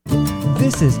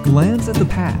This is Glance at the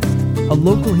Past, a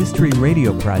local history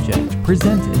radio project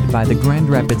presented by the Grand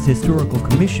Rapids Historical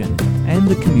Commission and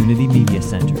the Community Media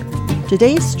Center.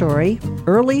 Today's story,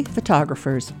 Early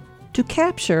Photographers. To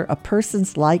capture a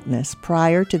person's likeness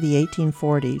prior to the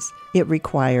 1840s, it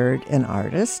required an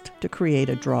artist to create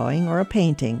a drawing or a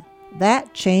painting.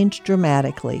 That changed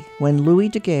dramatically when Louis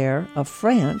Daguerre of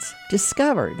France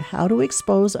discovered how to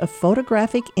expose a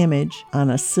photographic image on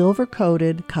a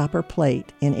silver-coated copper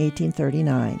plate in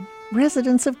 1839.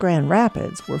 Residents of Grand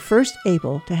Rapids were first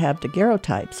able to have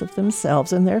daguerreotypes of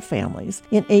themselves and their families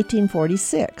in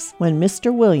 1846, when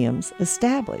Mr. Williams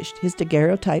established his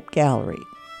daguerreotype gallery.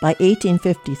 By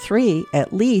 1853,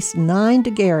 at least 9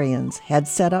 daguerreans had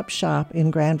set up shop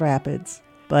in Grand Rapids.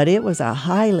 But it was a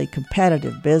highly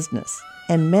competitive business,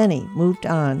 and many moved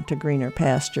on to greener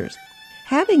pastures.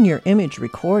 Having your image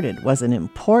recorded was an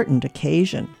important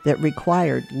occasion that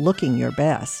required looking your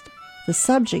best. The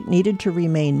subject needed to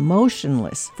remain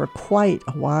motionless for quite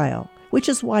a while, which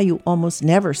is why you almost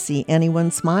never see anyone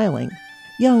smiling.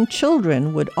 Young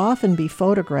children would often be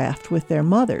photographed with their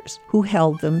mothers, who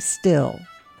held them still.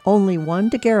 Only one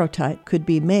daguerreotype could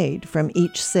be made from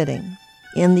each sitting.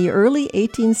 In the early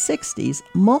 1860s,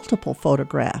 multiple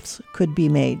photographs could be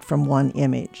made from one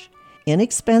image.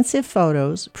 Inexpensive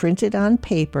photos printed on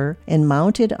paper and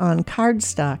mounted on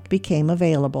cardstock became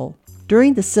available.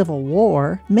 During the Civil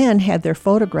War, men had their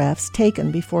photographs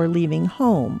taken before leaving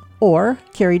home or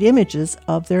carried images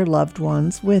of their loved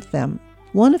ones with them.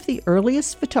 One of the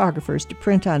earliest photographers to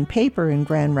print on paper in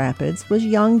Grand Rapids was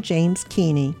young James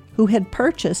Keeney, who had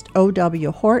purchased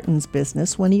O.W. Horton's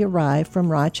business when he arrived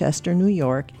from Rochester, New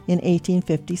York in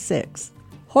 1856.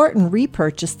 Horton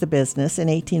repurchased the business in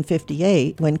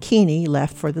 1858 when Keeney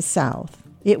left for the South.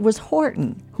 It was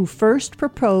Horton who first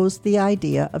proposed the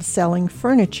idea of selling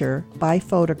furniture by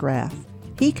photograph.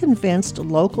 He convinced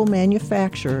local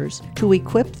manufacturers to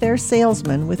equip their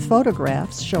salesmen with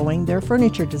photographs showing their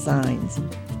furniture designs.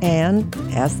 And,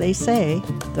 as they say,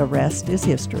 the rest is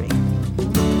history.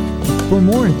 For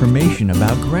more information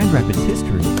about Grand Rapids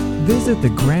history, visit the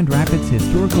Grand Rapids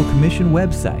Historical Commission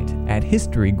website at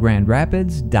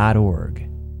historygrandrapids.org.